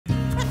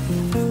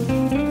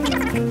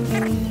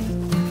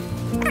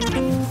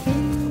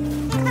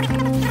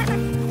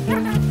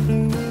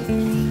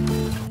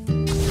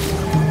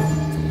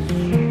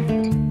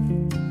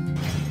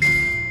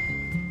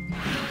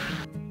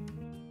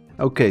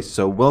Okay,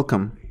 so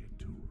welcome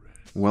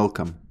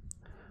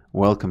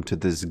to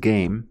this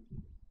game.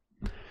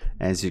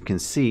 As you can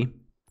see,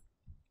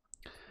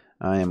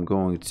 I am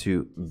going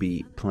to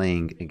be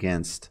playing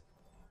against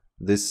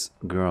this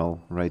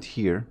girl right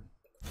here,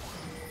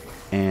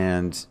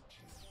 and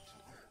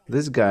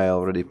this guy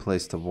already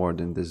placed a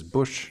ward in this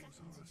bush,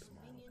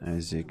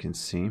 as you can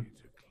see,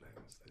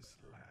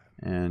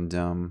 and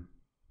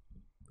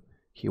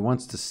he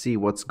wants to see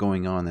what's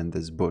going on in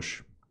this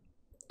bush.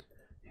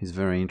 He's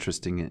very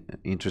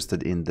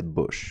interested in the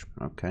bush.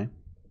 Okay.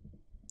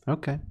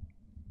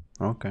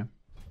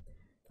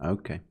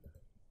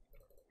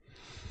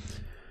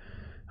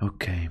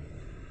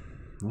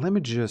 Let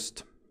me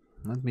just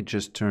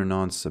turn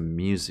on some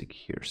music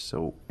here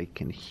so I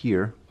can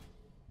hear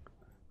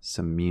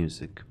some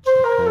music.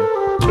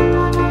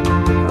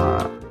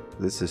 Okay.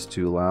 This is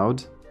too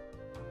loud.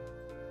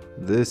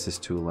 This is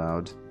too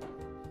loud.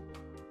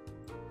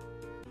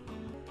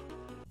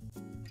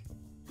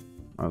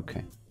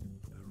 Okay.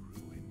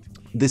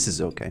 This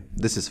is okay.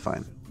 This is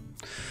fine.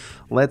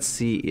 Let's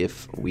see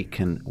if we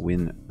can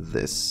win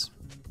this.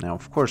 Now,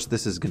 of course,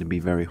 this is going to be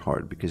very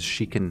hard because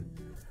she can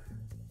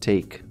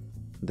take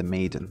the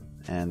maiden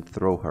and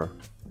throw her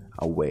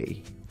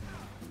away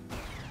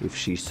if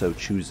she so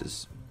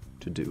chooses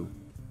to do.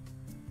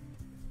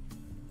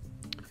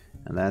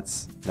 And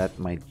that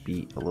might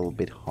be a little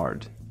bit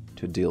hard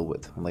to deal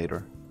with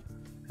later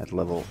at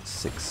level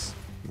 6.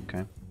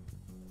 Okay.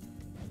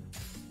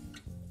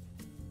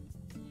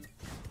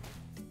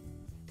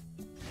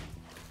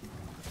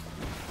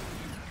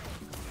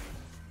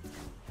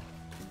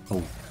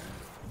 Oh.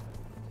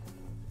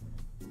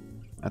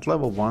 At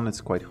level 1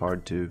 it's quite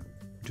hard to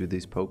do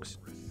these pokes,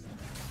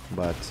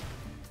 but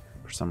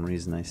for some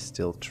reason I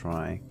still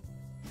try.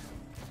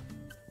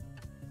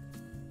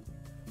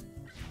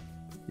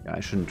 Yeah, I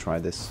shouldn't try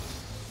this,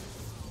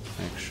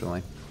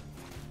 actually.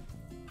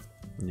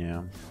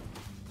 Yeah.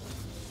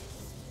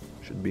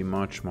 Should be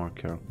much more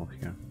careful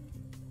here.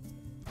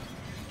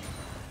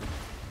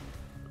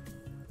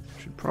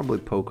 Should probably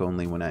poke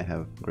only when I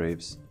have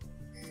graves.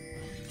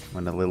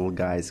 When the little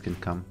guys can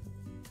come.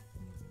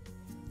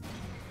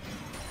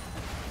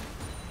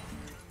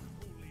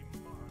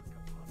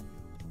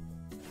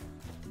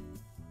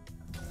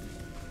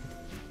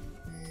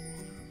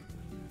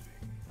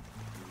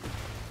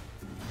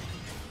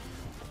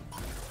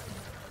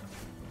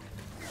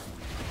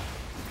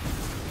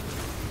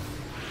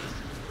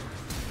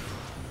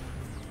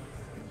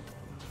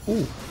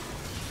 Ooh.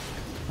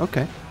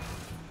 Okay.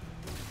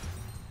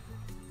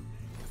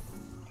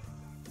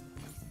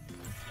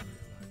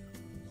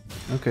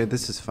 Okay,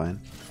 this is fine.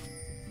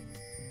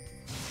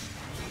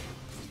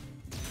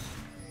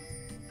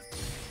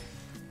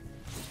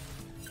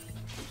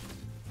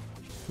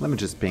 Let me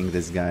just ping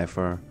this guy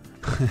for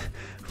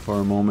for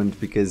a moment,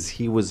 because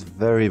he was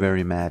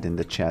very mad in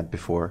the chat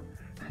before,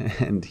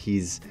 and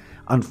he's,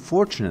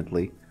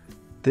 unfortunately,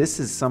 this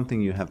is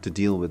something you have to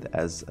deal with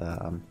as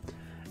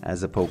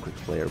a Pokerick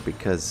player,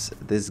 because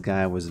this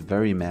guy was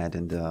very mad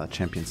in the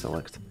champion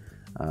select,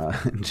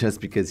 just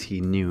because he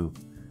knew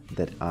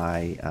that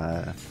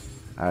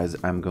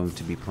I'm going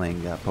to be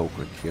playing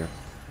Pokerick here,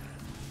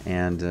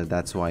 and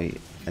that's why,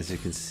 as you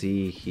can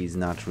see, he's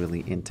not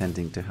really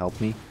intending to help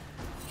me.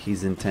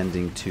 He's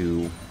intending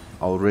to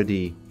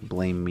already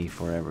blame me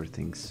for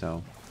everything.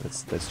 So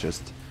that's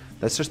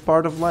just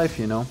part of life,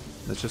 you know.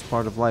 That's just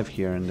part of life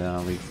here in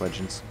League of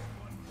Legends.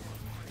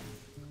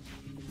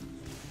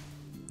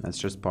 That's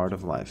just part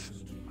of life.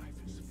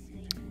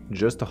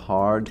 Just a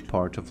hard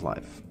part of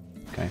life.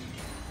 Okay.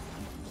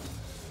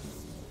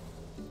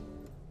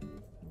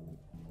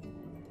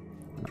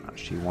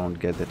 She won't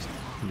get it.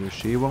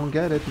 She won't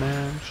get it,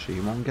 man. She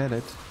won't get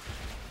it.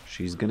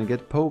 She's gonna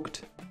get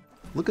poked.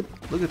 Look at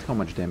how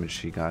much damage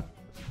she got.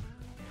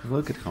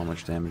 Look at how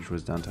much damage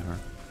was done to her.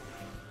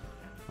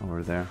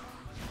 Over there.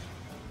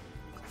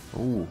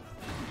 Ooh.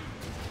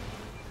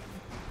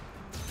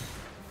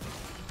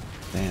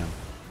 Damn.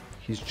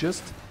 He's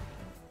just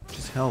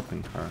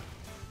helping her.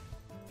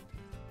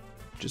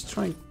 Just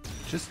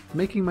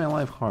making my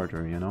life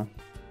harder, you know.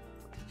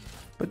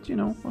 But you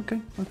know,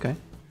 okay.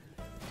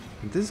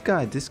 This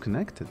guy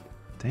disconnected.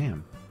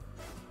 Damn.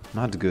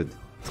 Not good.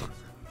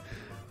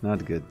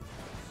 Not good.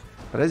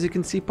 But as you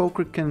can see,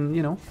 Pokerick can,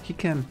 you know, he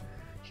can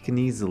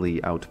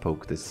easily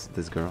outpoke this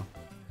girl.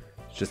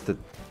 It's just that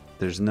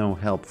there's no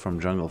help from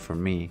jungle for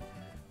me,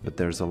 but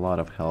there's a lot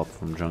of help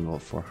from jungle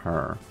for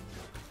her.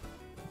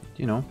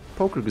 You know,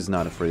 Pokerick is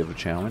not afraid of a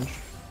challenge.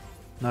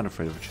 Not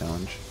afraid of a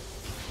challenge.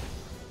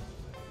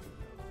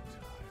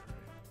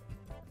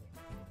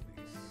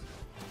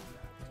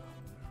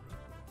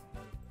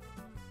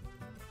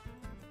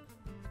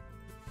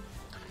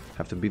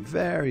 Have to be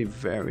very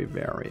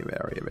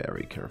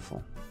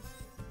careful.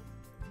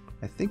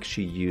 I think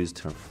she used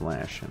her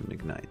flash and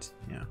ignite,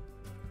 yeah.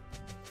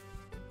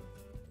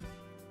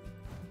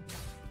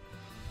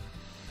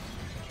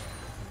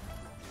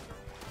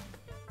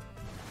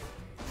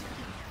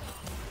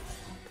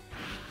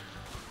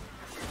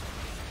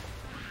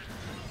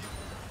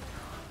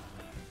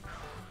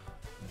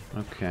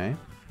 Okay.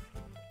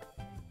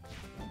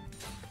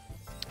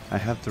 I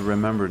have to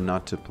remember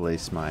not to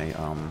place my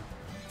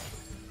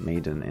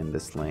maiden in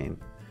this lane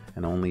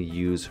and only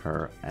use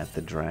her at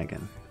the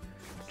dragon,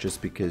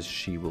 just because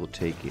she will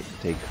take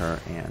her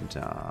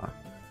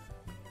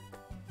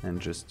and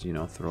just, you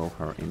know, throw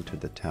her into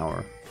the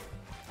tower.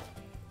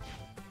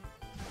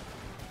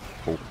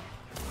 Oh.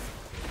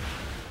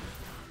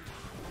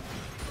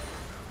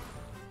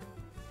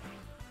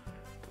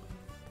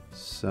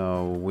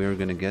 So we're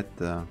gonna get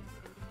the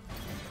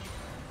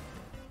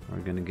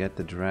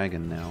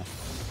dragon now.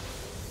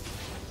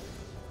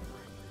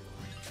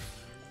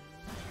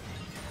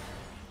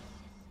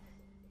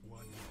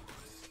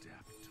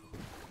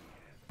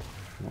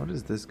 What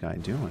is this guy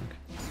doing?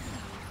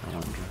 I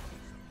wonder.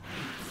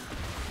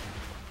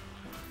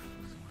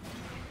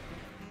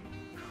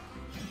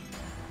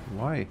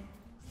 Why?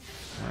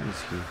 Why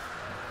is he?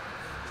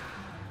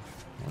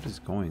 What is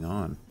going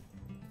on?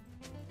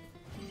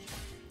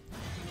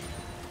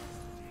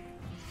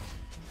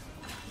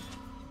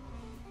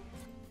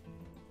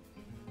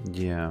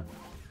 Yeah,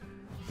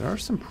 there are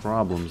some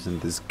problems in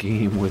this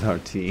game with our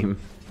team,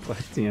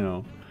 but you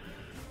know,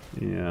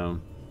 yeah,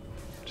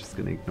 just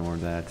gonna ignore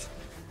that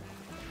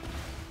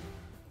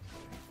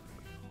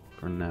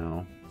for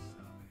now.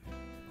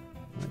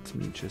 Let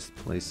me just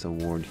place a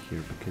ward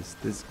here because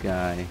this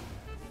guy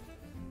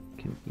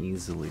can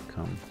easily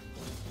come.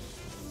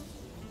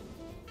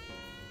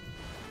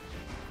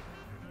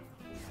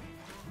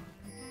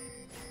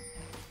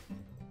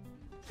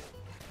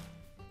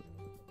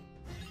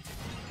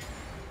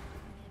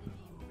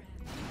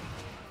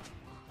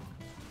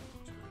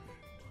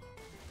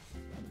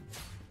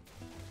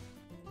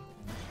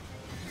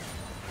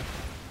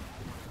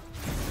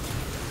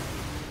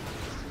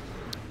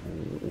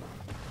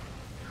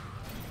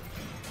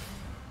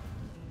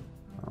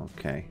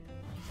 Okay,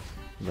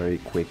 very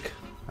quick.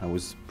 I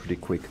was pretty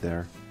quick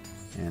there,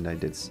 and I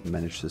did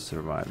manage to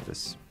survive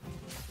this.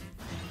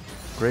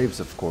 Graves,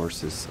 of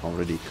course, is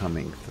already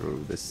coming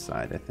through this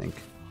side, I think.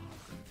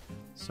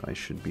 So I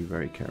should be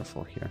very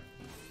careful here.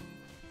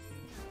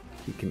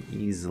 He can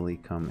easily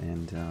come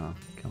and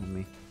kill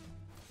me.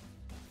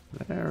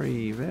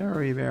 Very,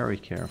 very, very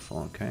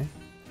careful, okay?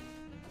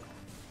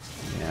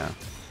 Yeah.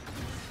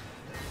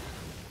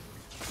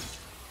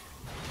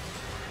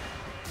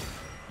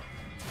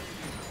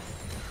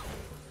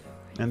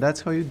 And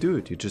that's how you do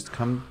it. You just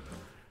come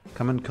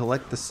and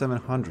collect the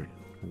 700,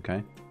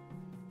 okay?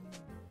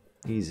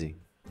 Easy.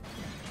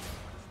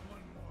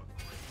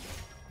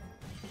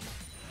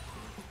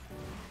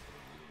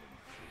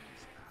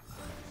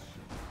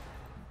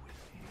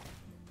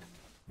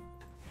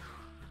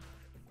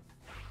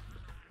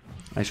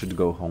 I should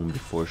go home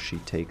before she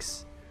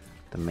takes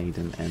the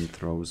maiden and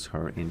throws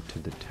her into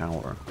the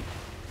tower.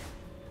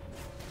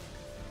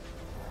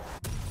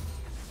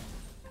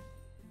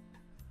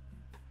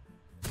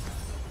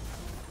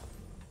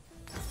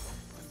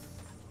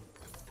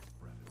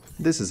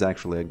 This is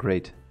actually a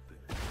great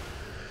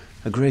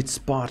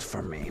spot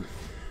for me,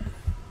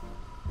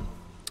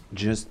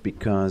 just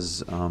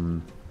because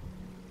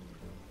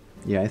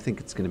yeah, I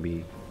think it's gonna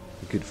be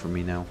good for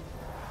me now.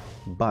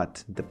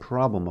 But the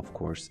problem, of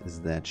course, is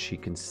that she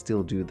can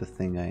still do the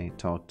thing I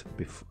talked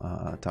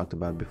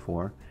about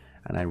before,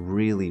 and I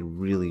really,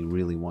 really,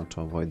 really want to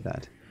avoid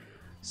that.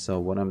 So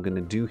what I'm gonna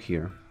do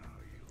here,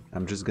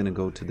 I'm just gonna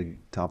go to the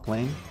top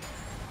lane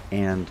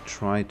and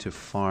try to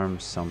farm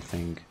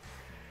something.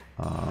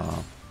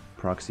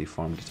 Proxy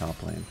farm the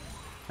top lane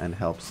and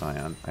help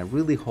Sion. I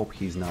really hope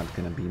he's not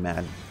gonna be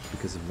mad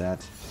because of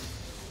that,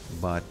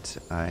 but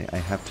I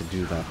have to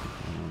do that,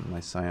 my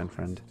Sion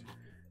friend,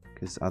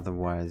 because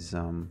otherwise,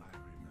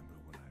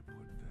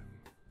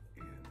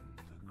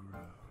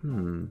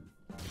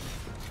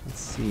 let's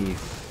see.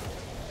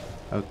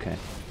 Okay.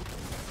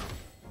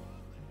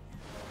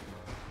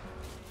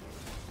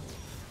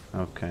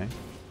 Okay.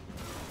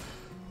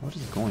 What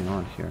is going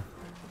on here?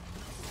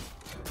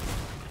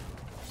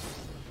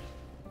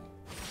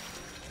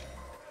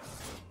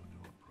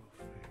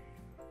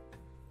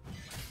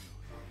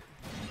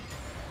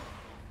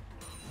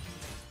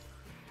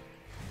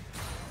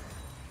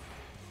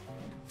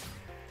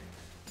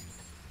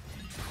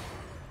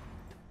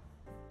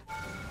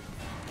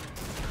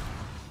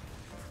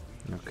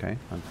 Okay,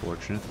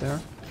 unfortunate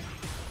there.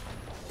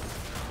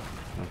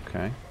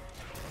 Okay.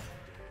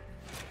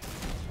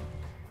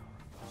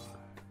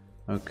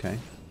 Okay.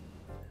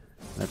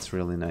 That's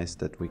really nice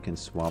that we can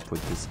swap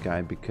with this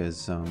guy,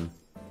 because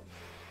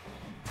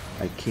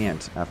I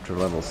can't after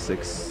level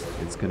 6.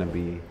 It's gonna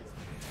be...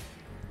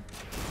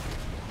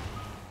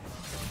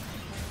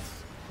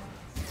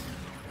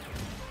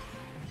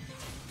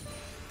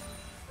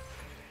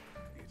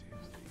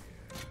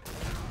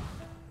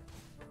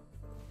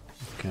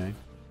 Okay.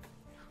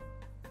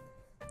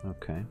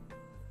 Okay.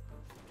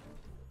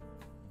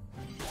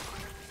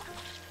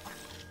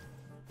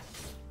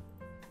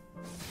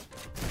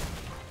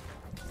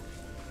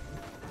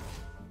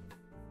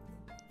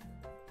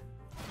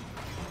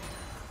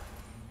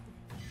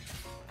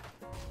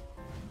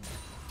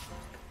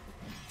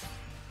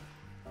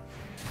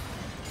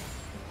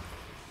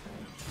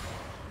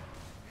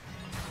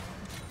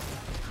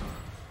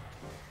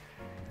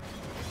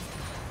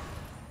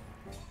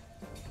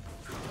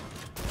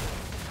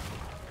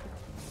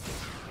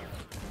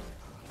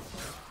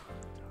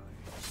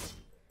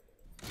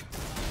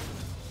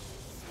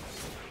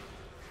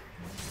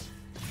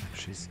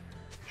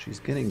 she's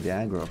getting the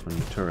aggro from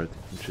the turret,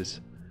 which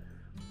is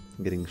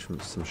getting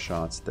some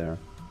shots there.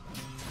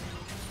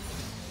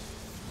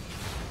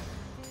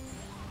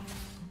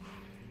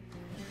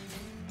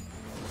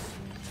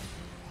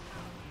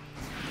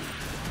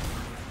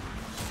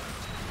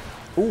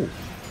 Ooh,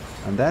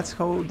 and that's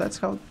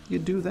how you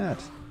do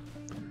that.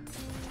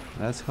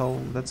 That's how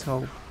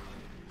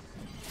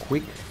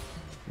quick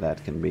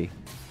that can be.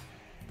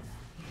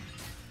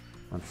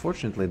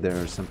 Unfortunately,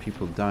 there are some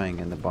people dying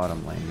in the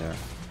bottom lane there,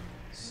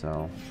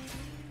 so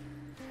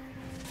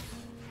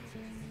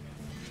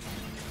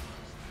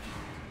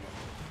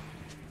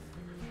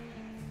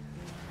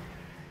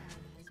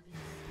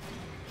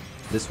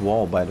this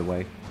wall, by the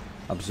way,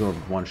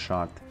 absorbed one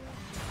shot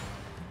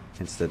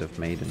instead of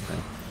Maiden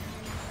thing.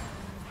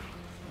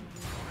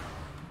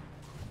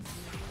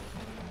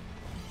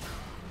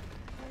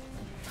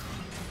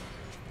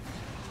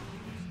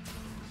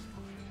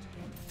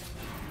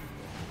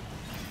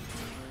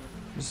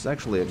 This is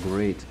actually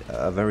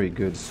a very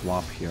good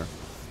swap here,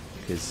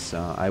 because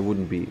I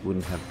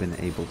wouldn't have been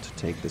able to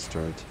take this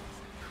turret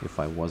if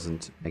I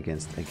wasn't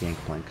against a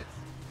Gangplank.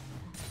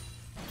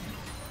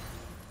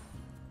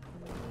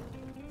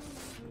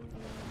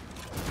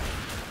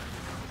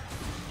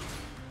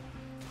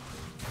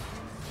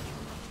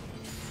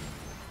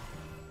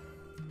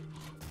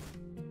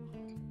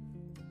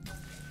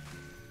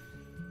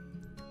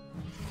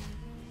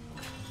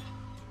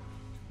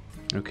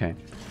 Okay.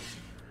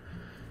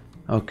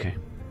 Okay.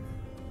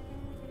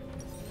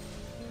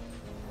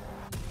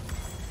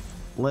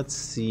 Let's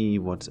see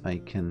what I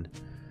can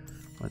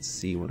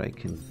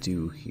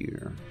do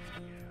here.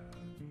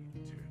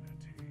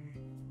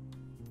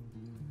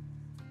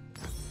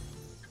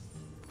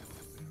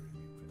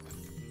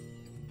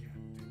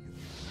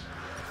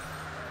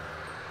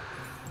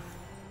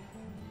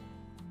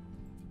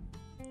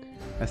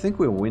 I think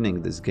we're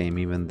winning this game,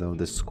 even though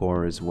the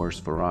score is worse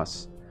for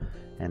us,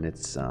 and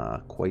it's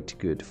quite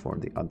good for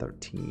the other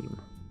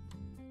team.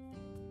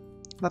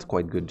 Not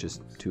quite good,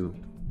 just two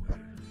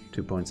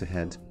points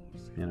ahead,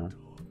 you know.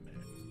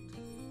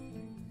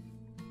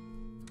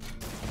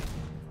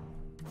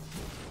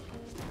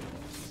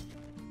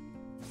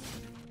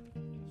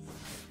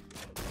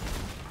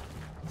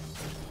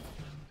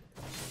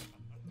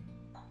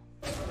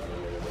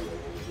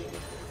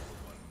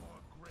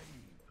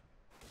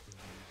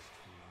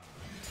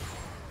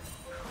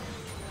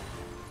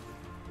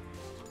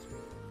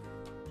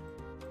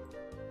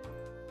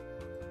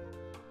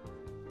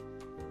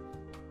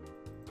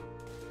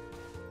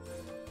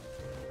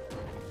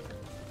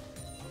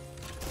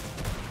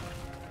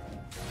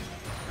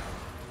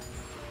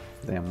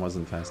 Damn,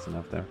 wasn't fast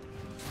enough there.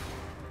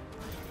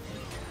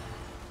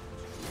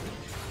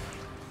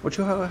 What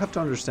you have to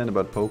understand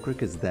about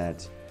Pokerick is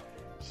that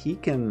he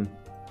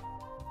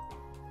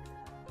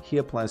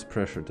applies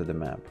pressure to the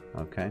map,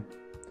 okay?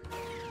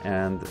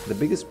 And the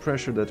biggest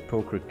pressure that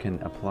Pokerick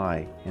can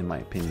apply, in my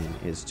opinion,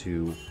 is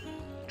to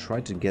try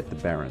to get the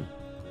Baron.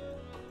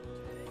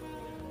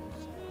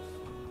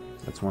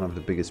 That's one of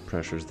the biggest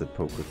pressures that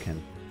Pokerick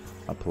can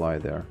apply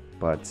there.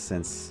 But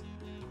since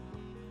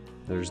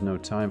there's no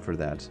time for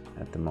that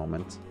at the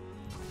moment,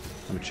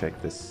 let me check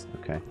this,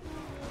 okay.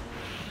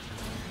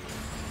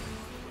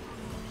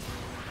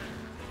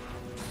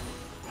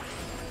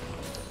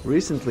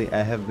 Recently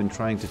I have been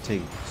trying to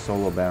take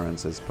solo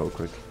Barons as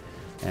Pokerick,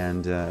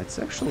 and it's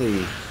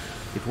actually,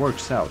 it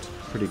works out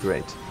pretty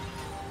great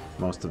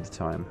most of the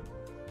time.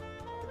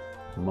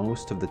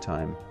 Most of the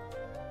time.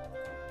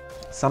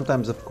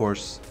 Sometimes, of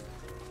course,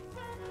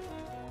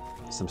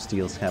 some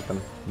steals happen,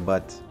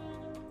 but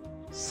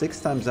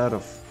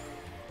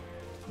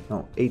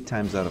 8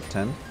 times out of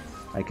 10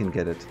 I can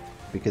get it,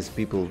 because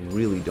people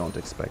really don't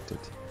expect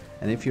it.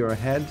 And if you're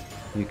ahead,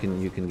 you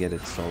can get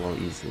it solo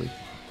easily.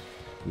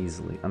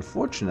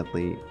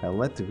 Unfortunately, I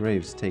let the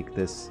Graves take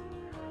this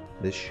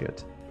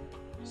shit,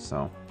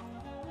 so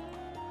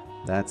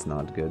that's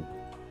not good.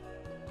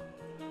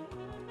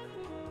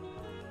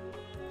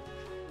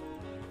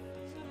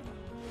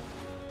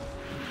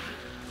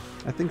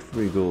 I think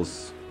 3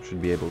 ghouls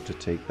should be able to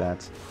take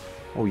that.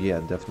 Oh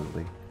yeah,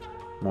 definitely.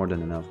 More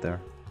than enough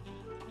there.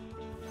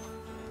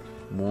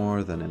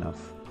 More than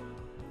enough.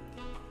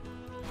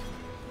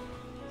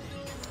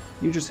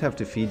 You just have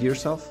to feed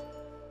yourself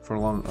for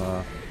long,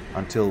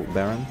 until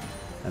Baron,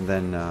 and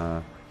then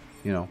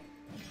you know,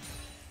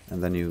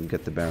 and then you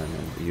get the Baron,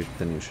 and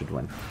then you should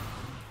win.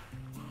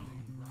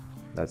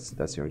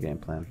 That's your game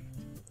plan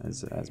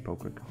as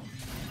Pokerick.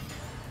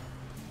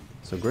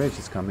 So Graves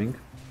is coming.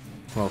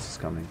 Who else is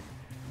coming?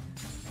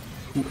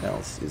 Who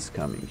else is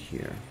coming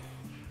here?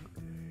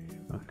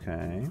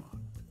 Okay.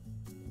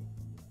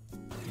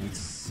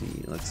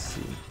 Let's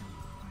see.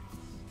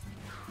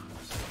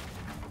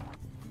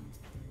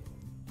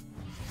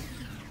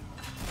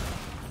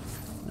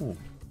 Oh.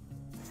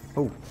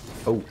 Oh.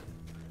 Oh.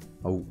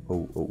 Oh,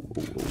 oh, oh,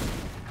 oh, oh.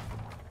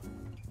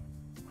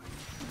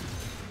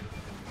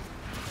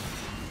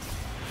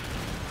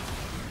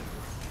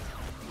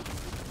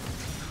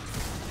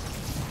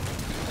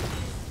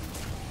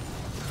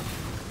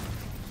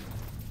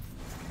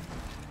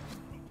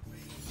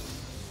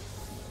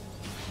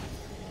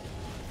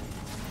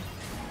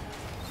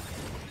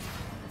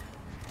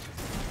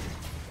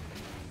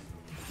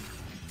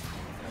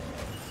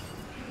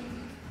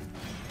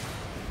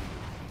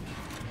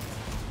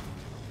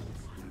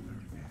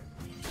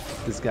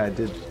 This guy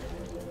did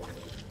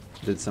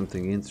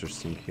something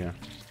interesting here.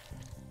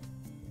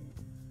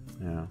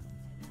 Yeah.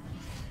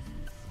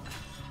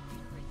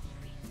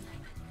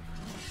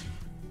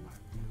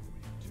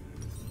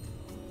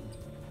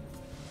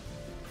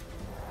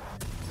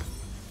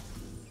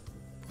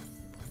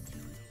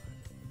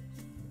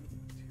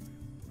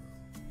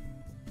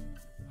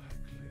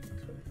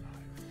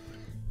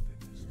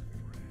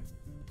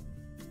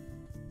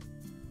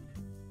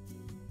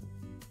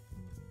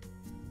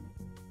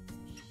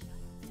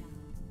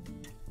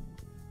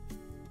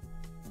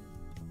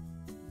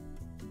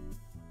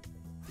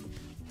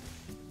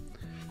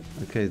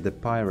 Okay, the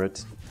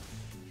pirate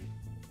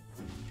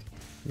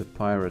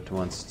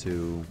wants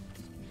to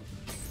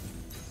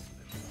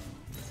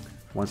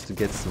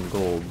get some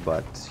gold,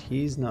 but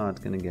he's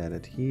not gonna get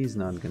it. He's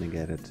not gonna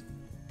get it.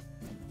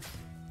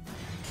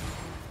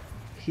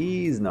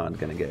 He's not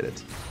gonna get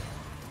it.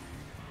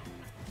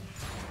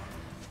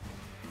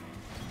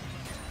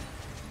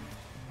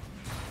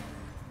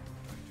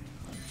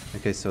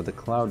 Okay, so the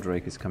Cloud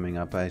Drake is coming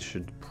up. I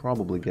should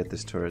probably get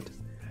this turret,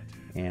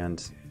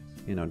 and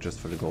you know, just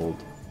for the gold.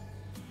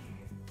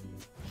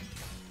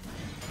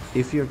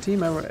 If your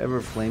team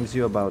ever flames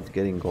you about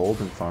getting gold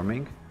and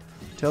farming,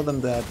 tell them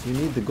that you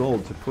need the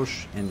gold to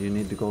push and you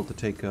need the gold to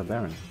take a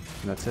Baron.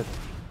 And that's it.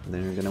 And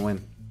then you're gonna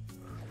win.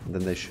 And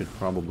then they should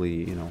probably,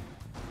 you know,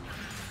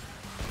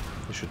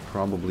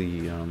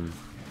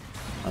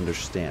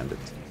 understand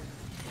it.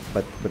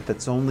 But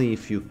that's only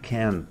if you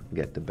can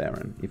get the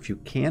Baron. If you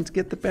can't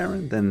get the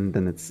Baron,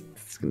 then it's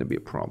gonna be a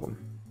problem.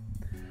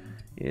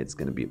 It's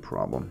gonna be a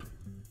problem.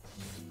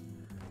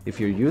 If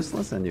you're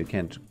useless and you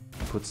can't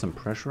put some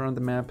pressure on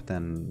the map,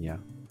 then yeah,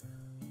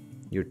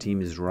 your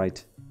team is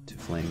right to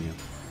flame you.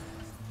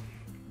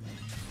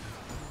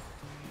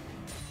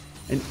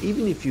 And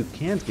even if you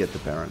can't get the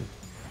Baron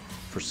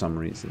for some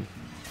reason,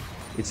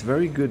 it's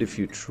very good if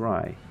you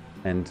try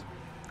and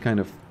kind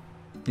of,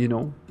 you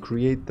know,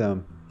 create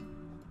the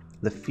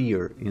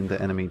fear in the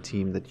enemy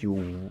team that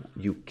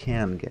you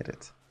can get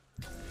it,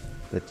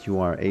 that you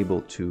are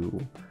able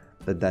to,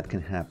 that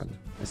can happen,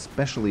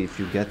 especially if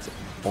you get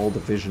all the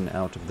vision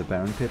out of the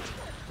Baron pit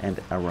and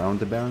around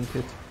the Baron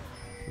pit,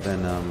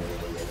 then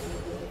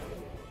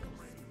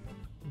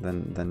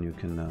you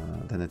can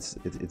then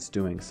it's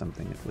doing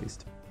something at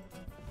least.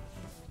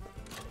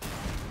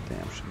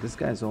 Damn, this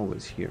guy's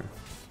always here.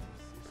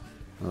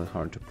 Really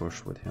hard to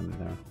push with him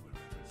there.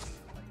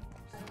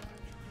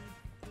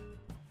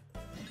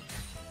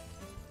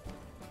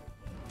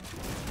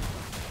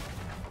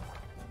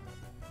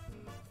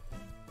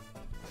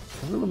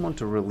 I really want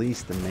to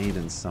release the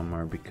maiden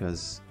somewhere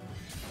because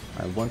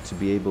I want to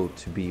be able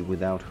to be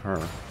without her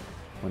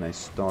when I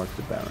start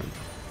the Baron.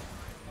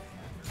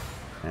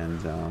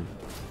 And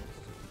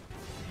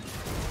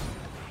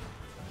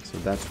so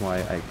that's why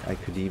I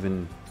could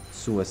even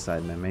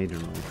suicide my maiden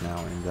right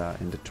now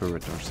in the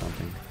turret or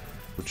something,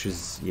 which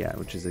is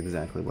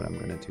exactly what I'm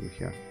gonna do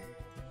here.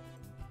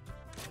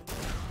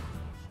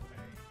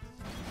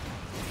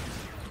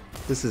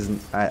 This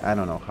isn't, I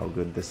don't know how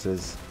good this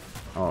is.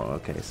 Oh,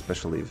 okay,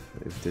 especially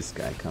if this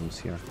guy comes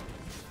here.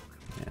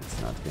 Yeah,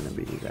 it's not gonna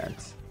be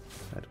that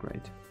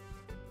great.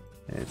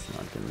 It's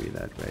not gonna be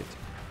that great.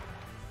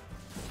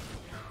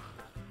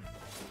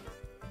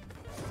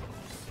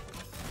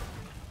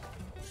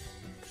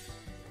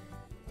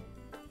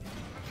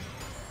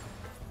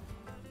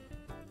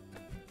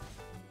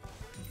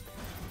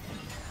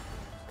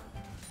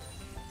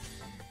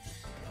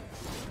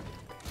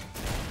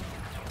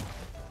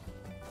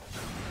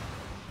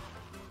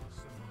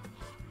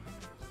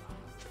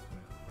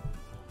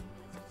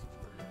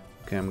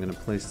 Okay, I'm gonna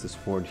place this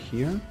ward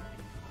here.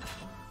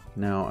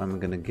 Now I'm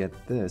gonna get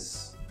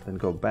this, then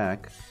go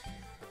back,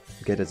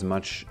 get as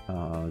much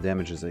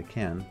damage as I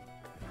can.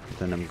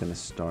 Then I'm gonna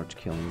start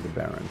killing the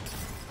Baron.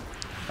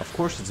 Of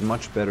course, it's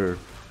much better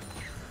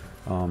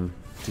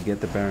to get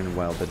the Baron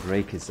while the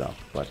Drake is up,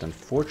 but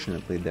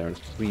unfortunately there are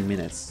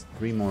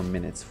 3 more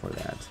minutes for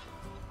that.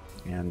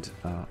 And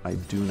I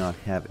do not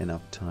have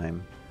enough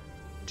time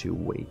to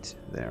wait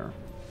there.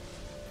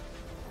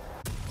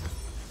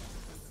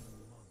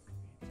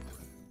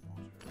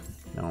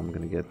 Now I'm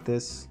gonna get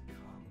this,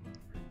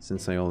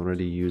 since I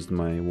already used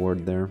my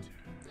ward there.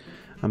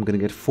 I'm gonna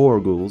get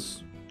 4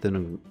 ghouls,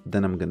 then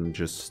I'm gonna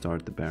just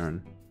start the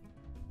Baron.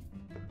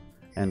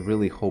 And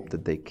really hope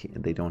that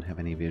they don't have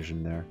any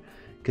vision there.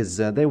 Because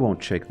they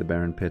won't check the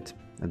Baron pit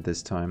at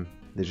this time,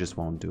 they just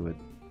won't do it.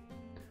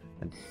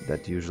 And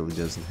that usually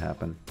doesn't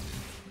happen.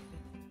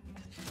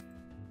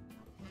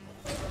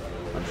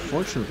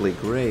 Unfortunately,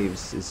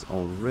 Graves is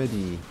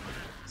already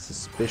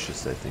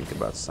suspicious, I think,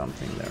 about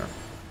something there.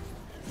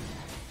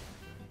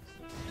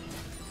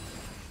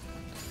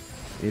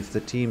 If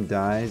the team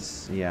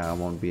dies, yeah, I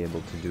won't be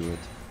able to do it.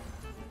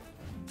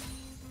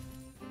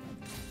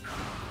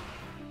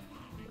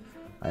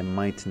 I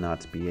might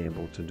not be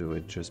able to do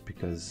it just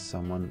because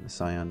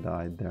Scion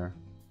died there.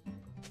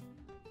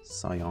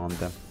 Scion,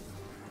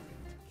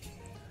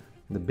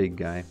 the big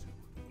guy.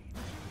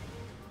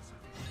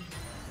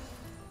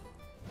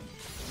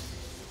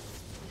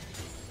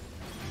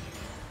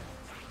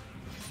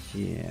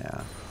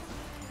 Yeah.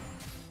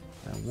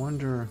 I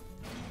wonder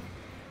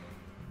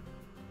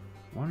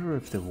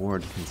if the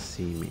ward can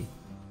see me.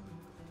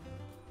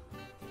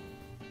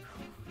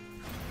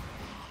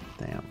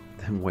 Damn,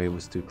 that wave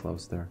was too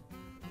close there.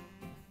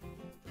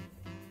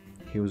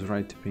 He was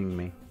right to ping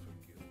me.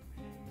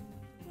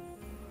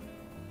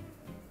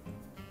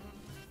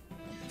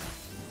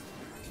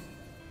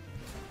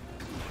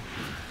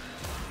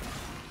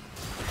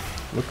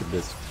 Look at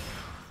this.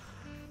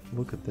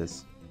 Look at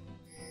this.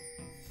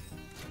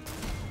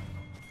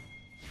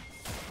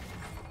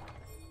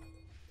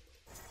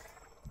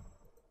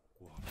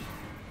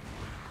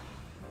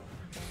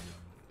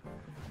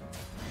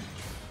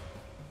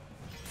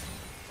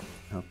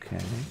 Okay.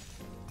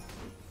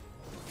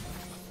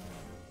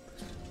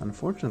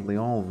 Unfortunately,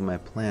 all of my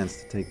plans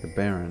to take the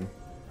Baron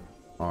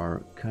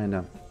are kind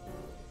of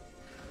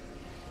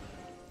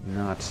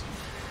not...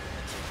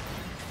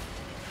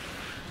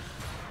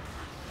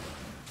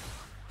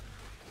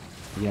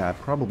 Yeah, I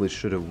probably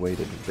should have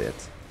waited a bit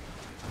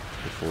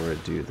before I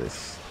do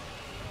this.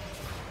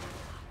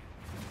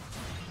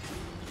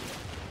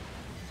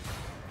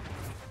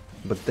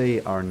 But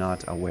they are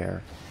not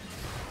aware.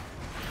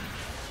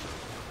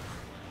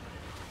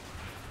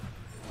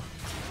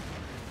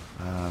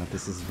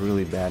 This is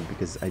really bad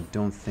because I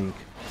don't think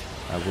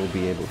I will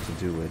be able to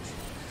do it.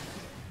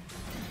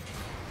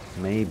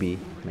 Maybe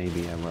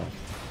I will.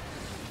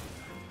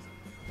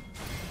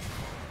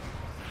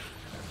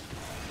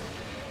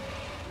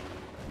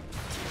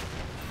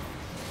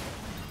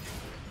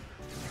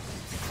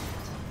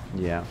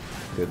 Yeah,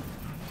 good.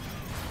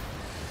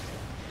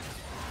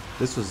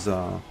 This was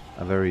a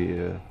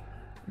very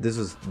this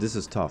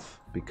is tough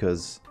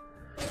because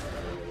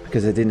I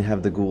didn't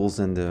have the ghouls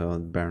and the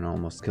Baron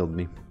almost killed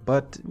me.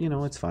 But you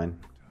know, it's fine.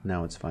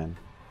 Now it's fine.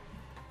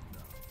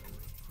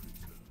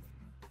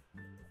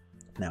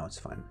 Now it's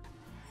fine.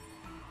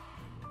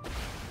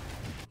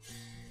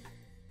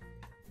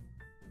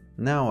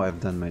 Now I've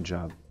done my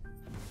job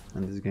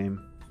in this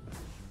game.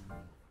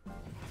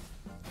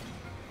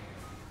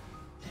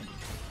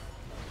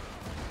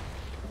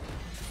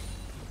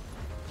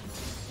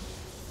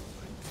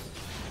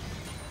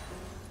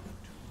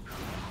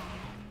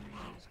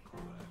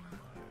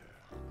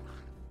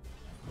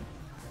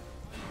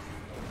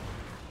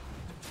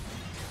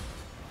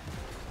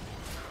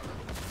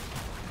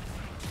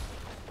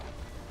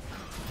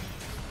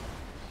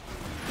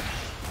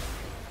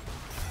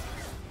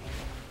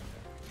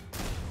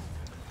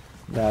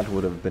 That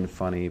would have been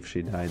funny if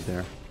she died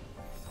there.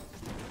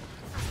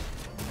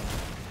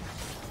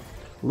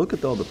 Look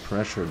at all the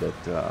pressure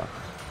that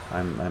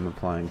I'm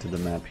applying to the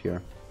map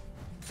here.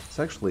 It's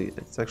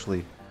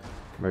actually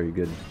very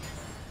good.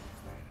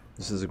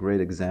 This is a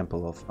great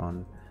example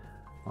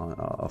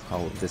of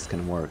how this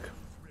can work.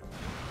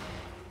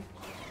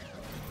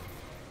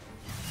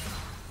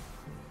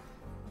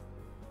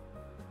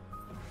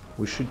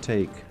 We should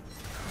take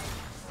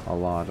a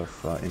lot of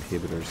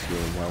inhibitors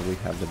here while we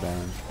have the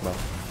Baron. Well,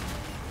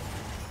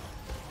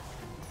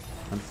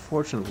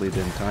 unfortunately,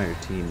 the entire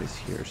team is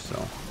here, so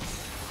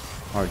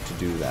hard to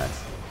do that.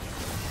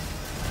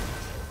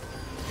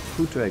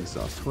 Who to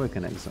exhaust? Who I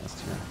can exhaust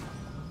here?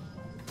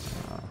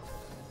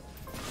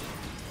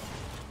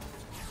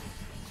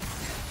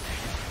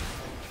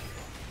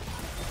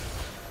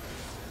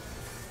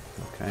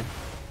 Okay.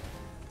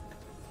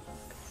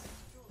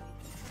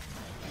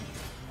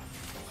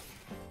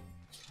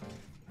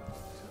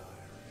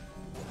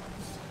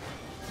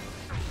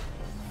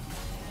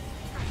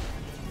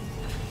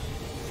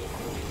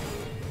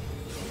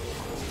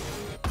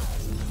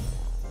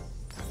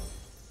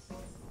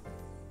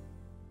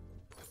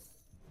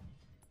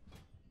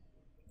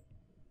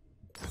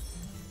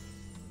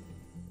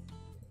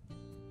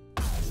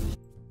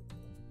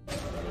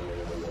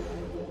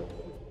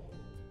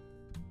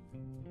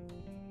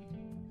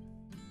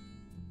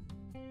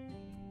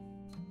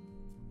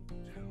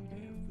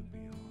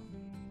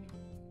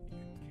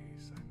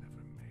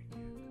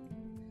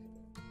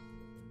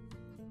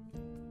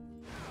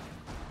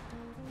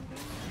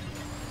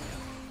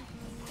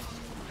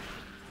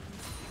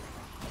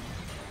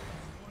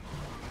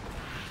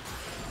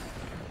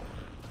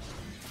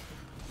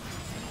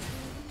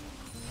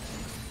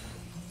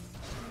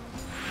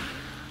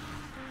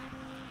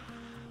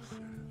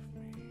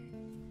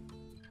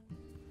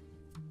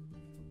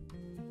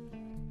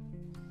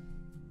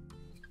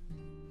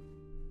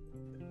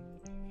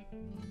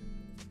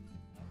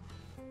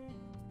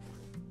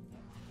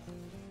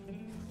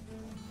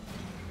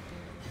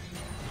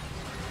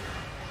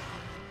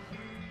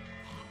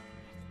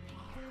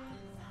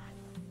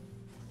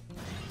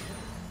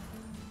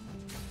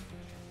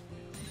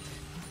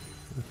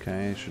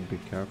 Okay, I should be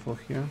careful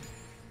here.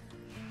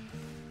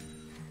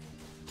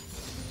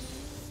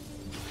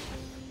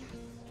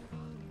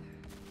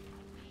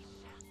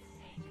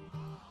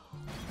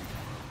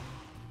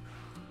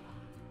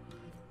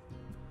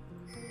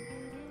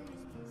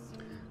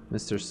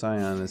 Mr.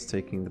 Scion is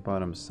taking the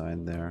bottom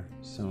side there,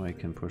 so I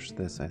can push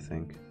this, I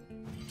think.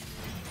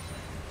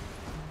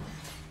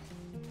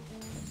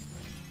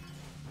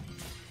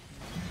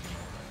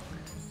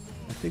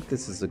 think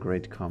this is a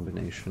great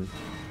combination.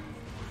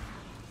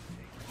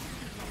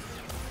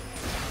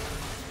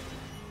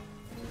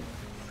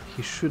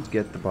 He should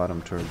get the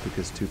bottom turret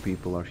because 2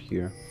 people are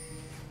here.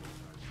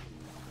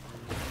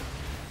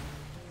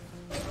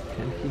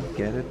 Can he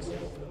get it?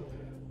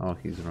 Oh,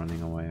 he's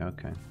running away,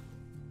 okay.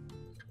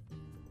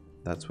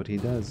 That's what he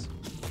does.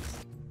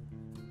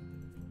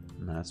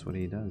 That's what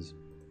he does.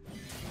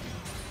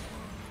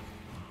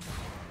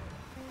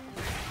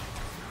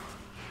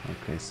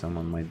 Okay,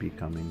 someone might be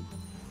coming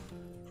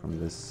from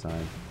this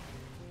side.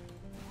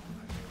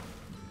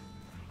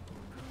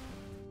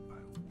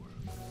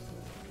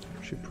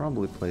 Should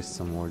probably place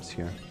some wards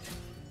here.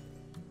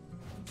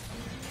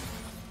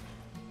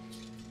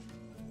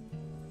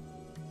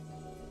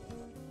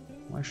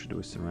 Why should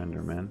we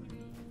surrender, man?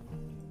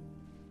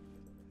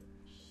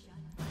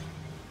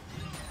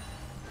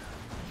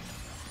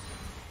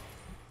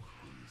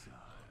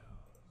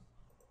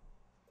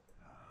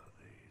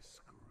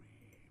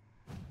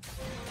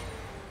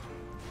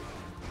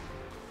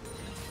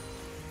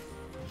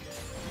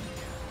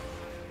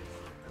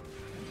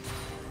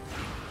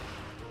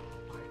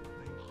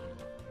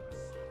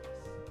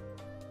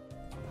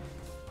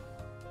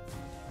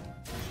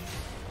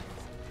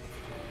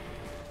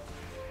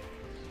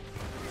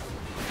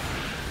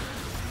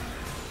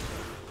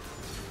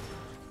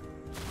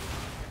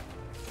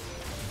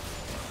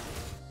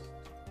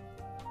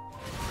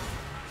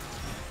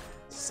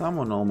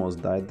 Someone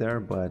almost died there,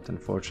 but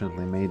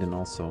unfortunately Maiden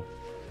also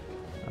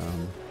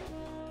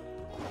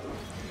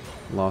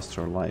lost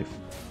her life.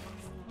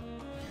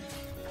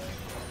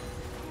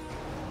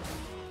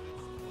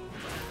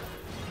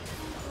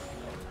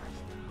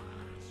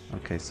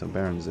 Okay, so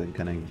Baron's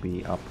gonna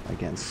be up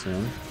again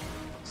soon.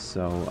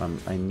 So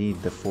I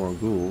need the 4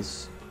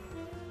 ghouls.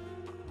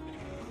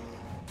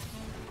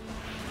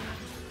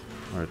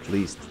 Or at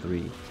least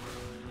 3.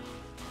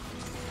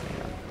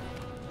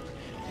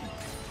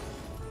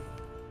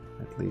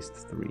 At least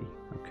 3,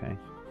 okay.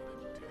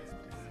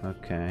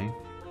 Okay.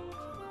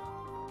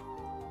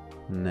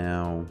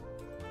 Now,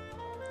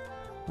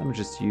 let me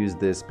just use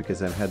this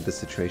because I've had the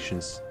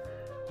situations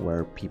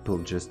where people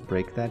just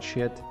break that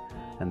shit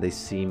and they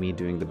see me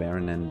doing the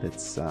Baron and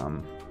it's, you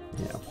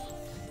know,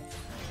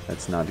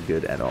 that's not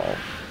good at all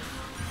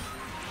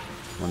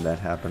when that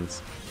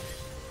happens.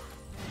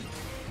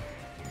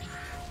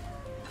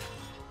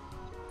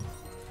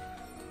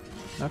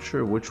 Not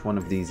sure which one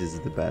of these is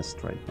the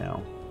best right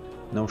now.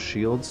 No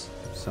shields,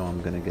 so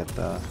I'm gonna get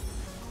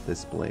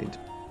this blade.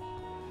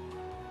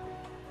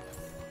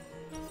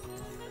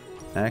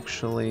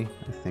 Actually,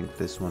 I think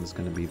this one's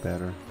gonna be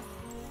better.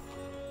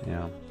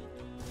 Yeah.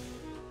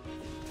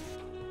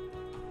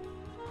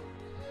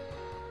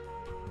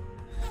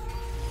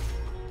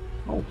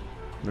 Oh,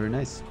 very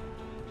nice.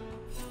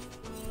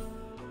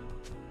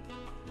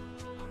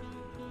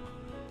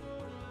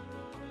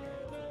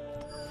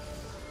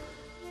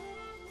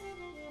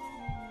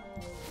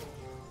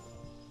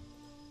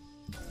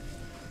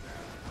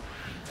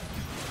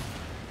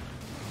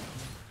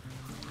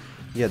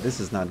 Yeah, this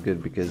is not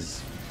good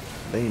because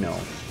they know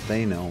it's,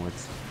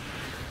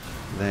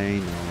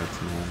 man.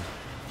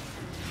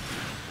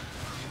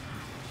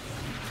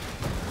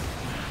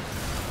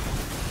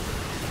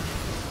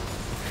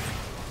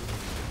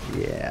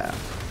 Yeah.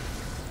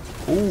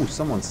 Ooh,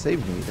 someone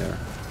saved me there.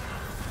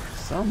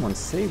 Someone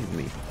saved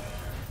me.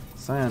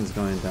 Cyan's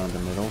going down the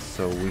middle,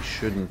 so we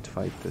shouldn't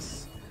fight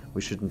this.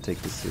 We shouldn't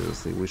take this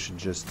seriously. We should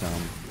just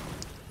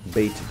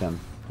bait them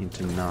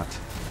into not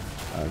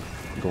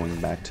going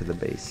back to the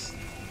base.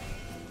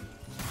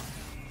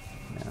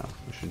 Yeah,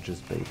 we should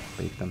just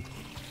bait them.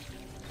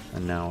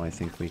 And now I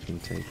think we can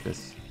take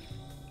this.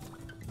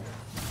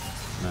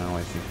 Now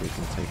I think we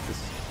can take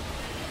this.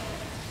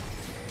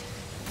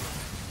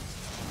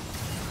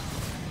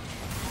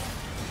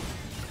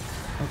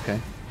 Okay.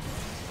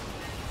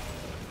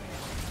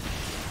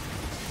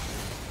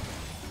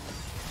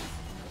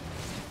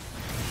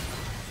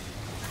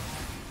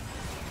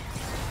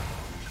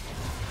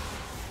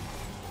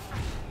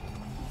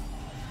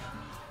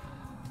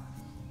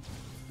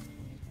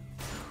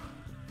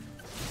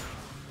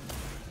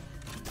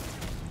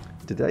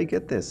 Did I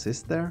get the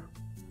assist there?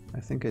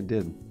 I think I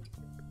did.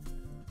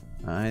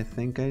 I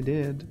think I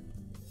did.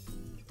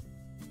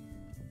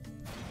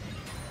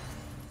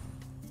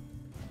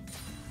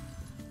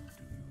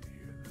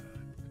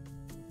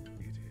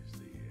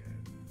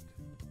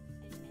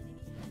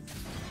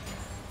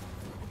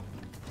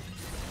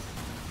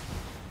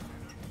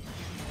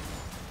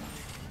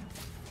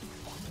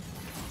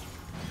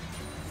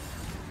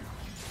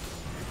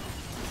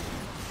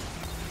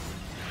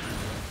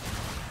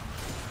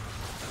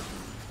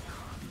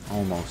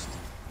 Almost.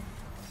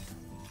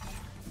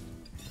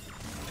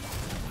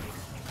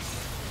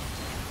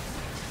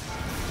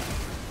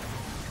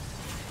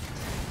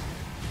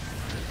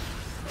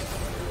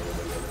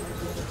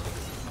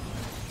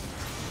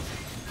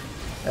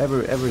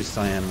 Every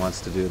Cyan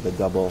wants to do the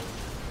double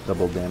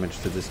damage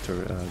to this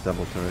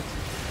double turret.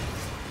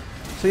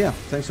 So yeah,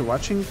 thanks for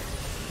watching,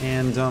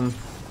 and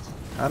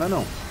I don't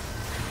know.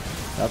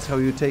 That's how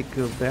you take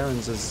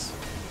Barons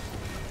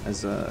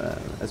as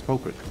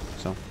Pokerick.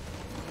 So,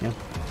 yeah.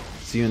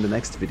 See you in the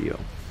next video.